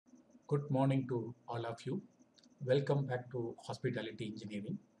Good morning to all of you. Welcome back to Hospitality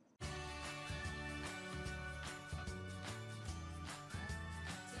Engineering.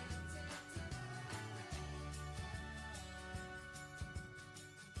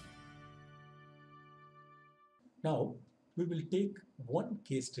 Now, we will take one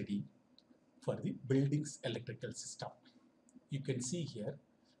case study for the building's electrical system. You can see here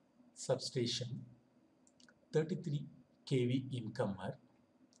substation, 33 kV incomer.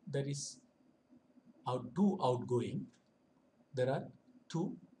 There is two outgoing. There are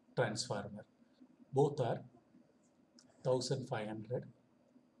two transformer. Both are 1500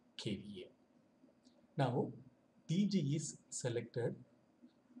 kVA. Now, DG is selected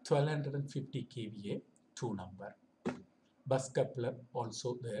 1250 kVA 2 number. Bus coupler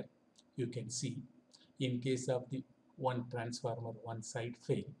also there. You can see in case of the one transformer one side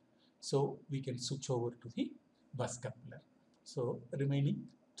fail, so we can switch over to the bus coupler. So remaining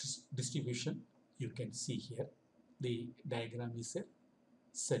distribution you can see here. The diagram is a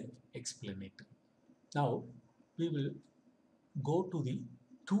self-explanatory. Now we will go to the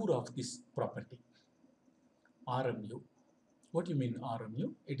tour of this property. RMU. What do you mean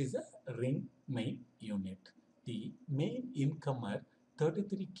RMU? It is a ring main unit. The main incomer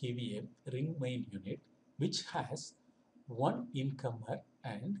 33 kVA ring main unit, which has one incomer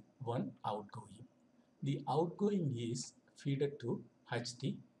and one outgoing. The outgoing is fed to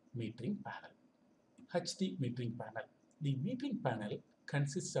HT metering panel. HT metering panel. The metering panel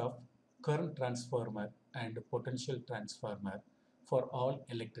consists of current transformer and potential transformer for all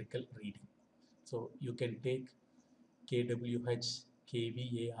electrical reading. So you can take kWh,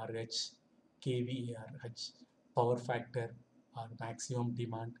 kVARH, kVARH, power factor or maximum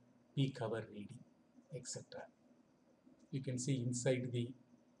demand, peak hour reading, etc. You can see inside the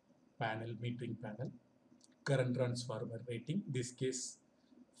panel, metering panel, current transformer rating, this case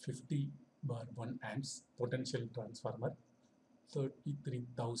 50/1 amps, potential transformer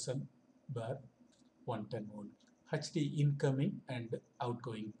 33,000 bar 110 volt, HT incoming and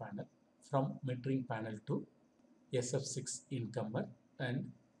outgoing panel from metering panel to SF6 incomer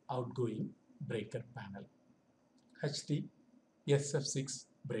and outgoing breaker panel. HT SF6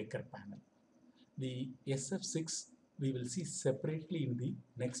 breaker panel. The SF6 we will see separately in the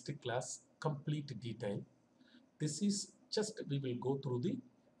next class, complete detail. This is just we will go through the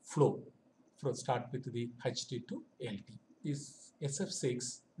flow. Start with the HT to LT. This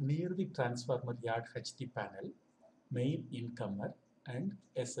SF6 near the transformer yard HT panel, main incomer and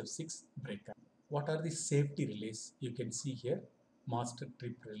SF6 breaker. What are the safety relays? You can see here master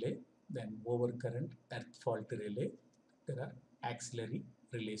trip relay, then overcurrent earth fault relay. There are auxiliary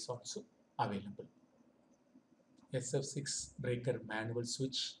relays also available. SF6 breaker manual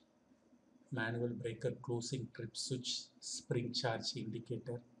switch, manual breaker closing trip switch, spring charge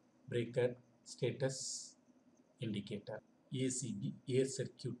indicator, breaker status indicator, ACB, air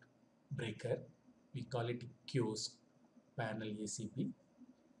circuit breaker, we call it kiosk panel ACB,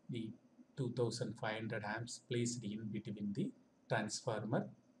 the 2500 amps placed in between the transformer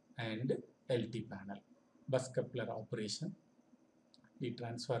and LT panel. Bus coupler operation, the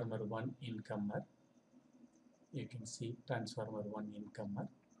transformer 1 incomer, you can see transformer 1 incomer,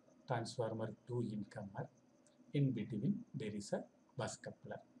 transformer 2 incomer, in between there is a bus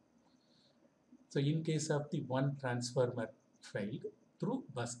coupler. So in case of the one transformer failed, through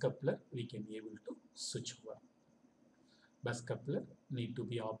bus coupler we can able to switch over. Bus coupler need to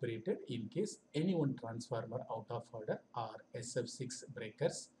be operated in case any one transformer out of order or SF6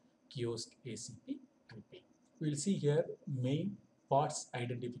 breakers, kiosk ACP tripping. We will see here main parts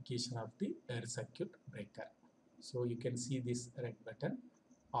identification of the air circuit breaker. So you can see this red button,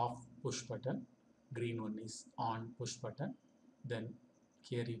 off push button, green one is on push button. Then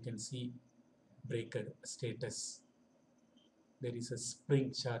here you can see breaker status. There is a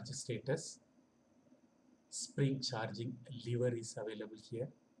spring charge status. Spring charging lever is available here.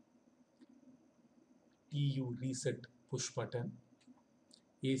 TU reset push button.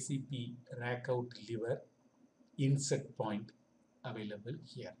 ACP rack out lever, insert point available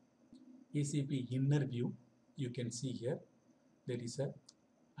here. ACP inner view, you can see here there is a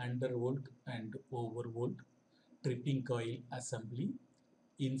undervolt and overvolt tripping coil assembly,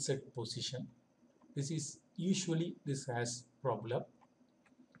 insert position. This is usually this has problem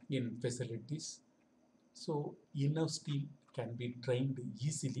in facilities. So enough steam can be trained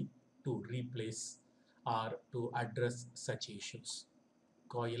easily to replace or to address such issues.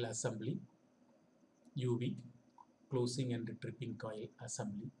 Coil assembly, UV, closing and tripping coil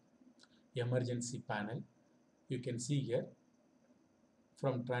assembly, emergency panel. You can see here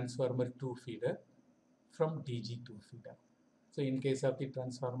from transformer to feeder, from DG to feeder. So in case of the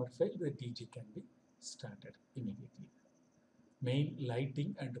transformer fail, the DG can be started immediately. Main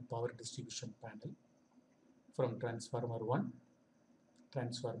lighting and power distribution panel from transformer 1,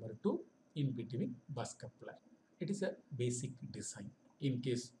 transformer 2, in between bus coupler. It is a basic design. In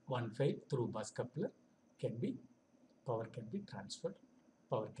case one fail, through bus coupler power can be transferred,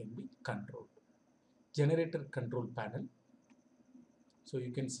 power can be controlled. Generator control panel. So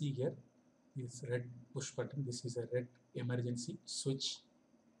you can see here this red push button. This is a red emergency switch.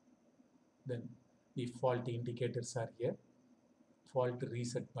 Then the fault indicators are here. Fault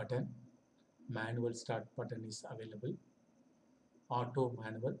reset button, manual start button is available. Auto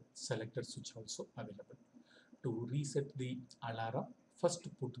manual selector switch also available. To reset the alarm, first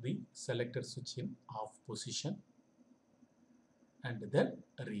put the selector switch in off position and then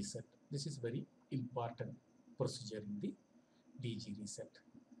reset. This is very important procedure in the DG reset.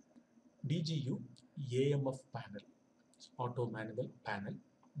 DGU AMF panel, auto manual panel.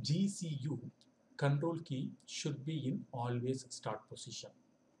 GCU control key should be in always start position.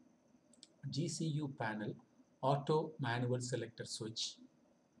 GCU panel auto manual selector switch.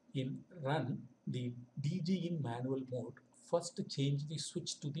 In run the DG in manual mode, first change the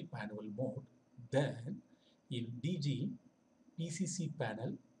switch to the manual mode, then in DG PCC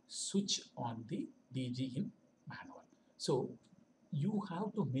panel switch on the DG in manual. So you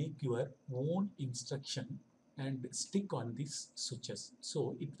have to make your own instruction and stick on these switches.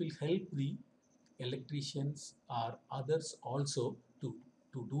 So it will help the electricians or others also to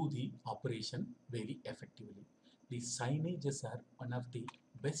do the operation very effectively. The signages are one of the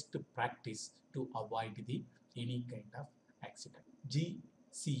best practice to avoid the any kind of accident.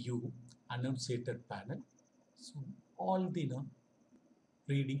 GCU annunciator panel. So all the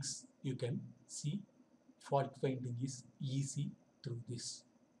readings you can see. Fault finding is easy through this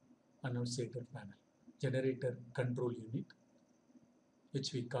annunciator panel. Generator control unit,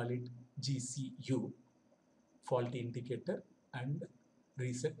 which we call it GCU, fault indicator and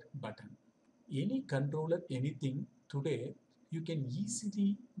reset button. Any controller, anything today, you can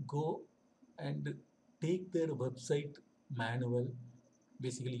easily go and take their website manual,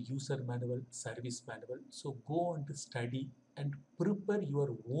 basically user manual, service manual. So go and study and prepare your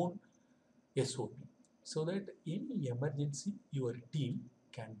own SOP so that any emergency your team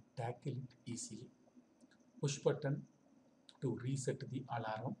can tackle it easily. Push button to reset the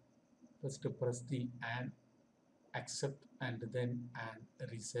alarm. First press the AND accept and then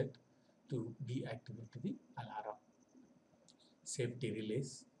AND reset to deactivate the alarm. Safety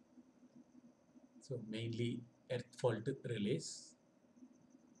relays. So mainly earth fault relays,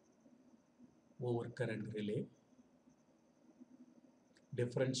 overcurrent relay,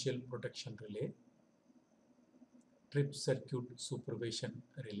 differential protection relay, trip circuit supervision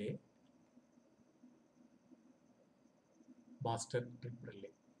relay, master trip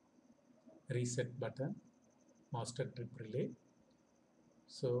relay. Reset button, master trip relay.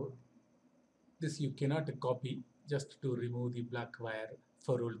 So this you cannot copy, just to remove the black wire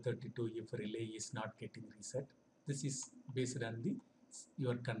for rule 32 if relay is not getting reset. This is based on the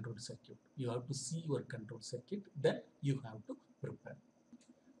your control circuit. You have to see your control circuit, then you have to prepare.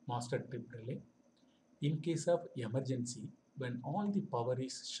 Master trip relay. In case of emergency, when all the power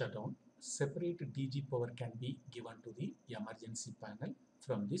is shut down, separate DG power can be given to the emergency panel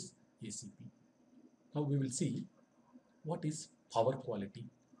from this ACP. Now we will see what is power quality.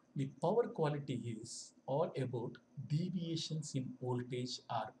 The power quality is all about deviations in voltage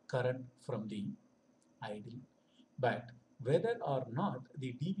or current from the ideal. But whether or not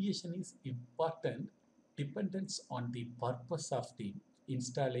the deviation is important depends on the purpose of the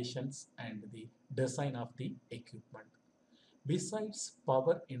installations and the design of the equipment. Besides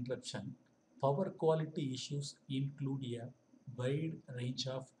power interruption, power quality issues include a wide range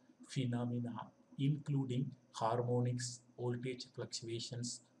of phenomena including harmonics, voltage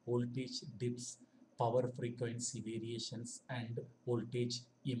fluctuations, voltage dips, power frequency variations and voltage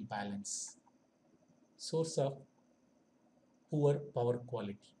imbalance. Source of poor power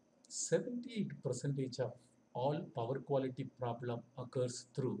quality. 78% of all power quality problem occurs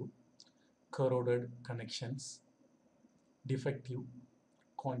through corroded connections, defective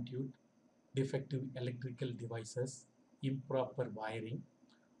conduit, defective electrical devices, improper wiring,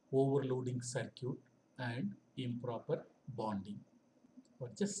 overloading circuit and improper bonding, or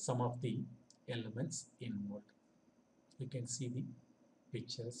just some of the elements involved. You can see the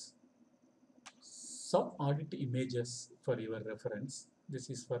pictures. Some audit images for your reference. This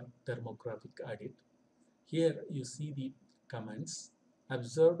is for thermographic audit. Here you see the comments.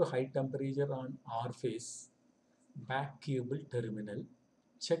 Observed high temperature on R phase back cable terminal.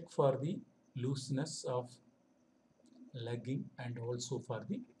 Check for the looseness of lagging and also for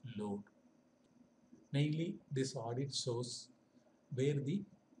the load. Mainly this audit shows where the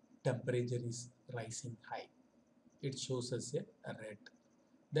temperature is rising high. It shows us a red.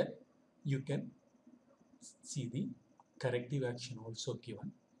 Then you can see the corrective action also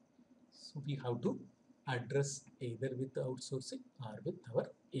given. So we have to address either with outsourcing or with our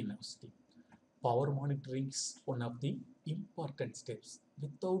in-house team. Power monitoring is one of the important steps.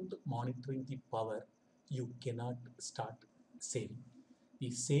 Without monitoring the power, you cannot start saving.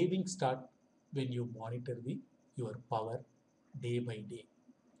 The saving start when you monitor your power day by day.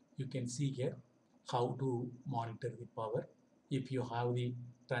 You can see here how to monitor the power. If you have the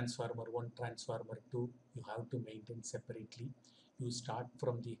transformer 1, transformer 2, you have to maintain separately. You start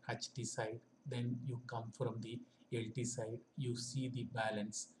from the HT side, then you come from the LT side, you see the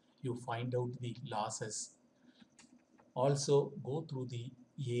balance, you find out the losses. Also go through the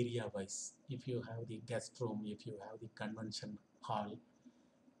area wise. If you have the guest room, if you have the convention hall,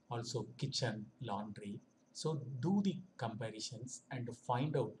 also kitchen, laundry. So do the comparisons and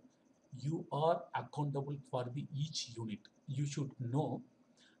find out. You are accountable for the each unit. You should know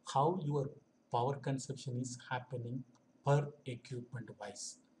how your power consumption is happening per equipment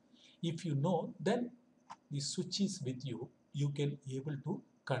wise. If you know, then the switch is with you. You can able to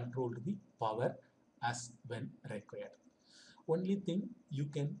control the power as when required. Only thing, you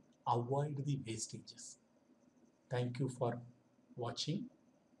can avoid the wastages. Thank you for watching.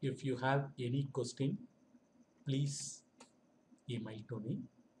 If you have any question, please email to me.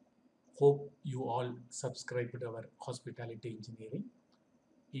 Hope you all subscribed our hospitality engineering.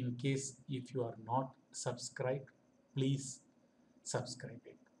 In case if you are not subscribed, please subscribe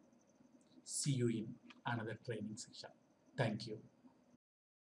it. See you in another training session. Thank you.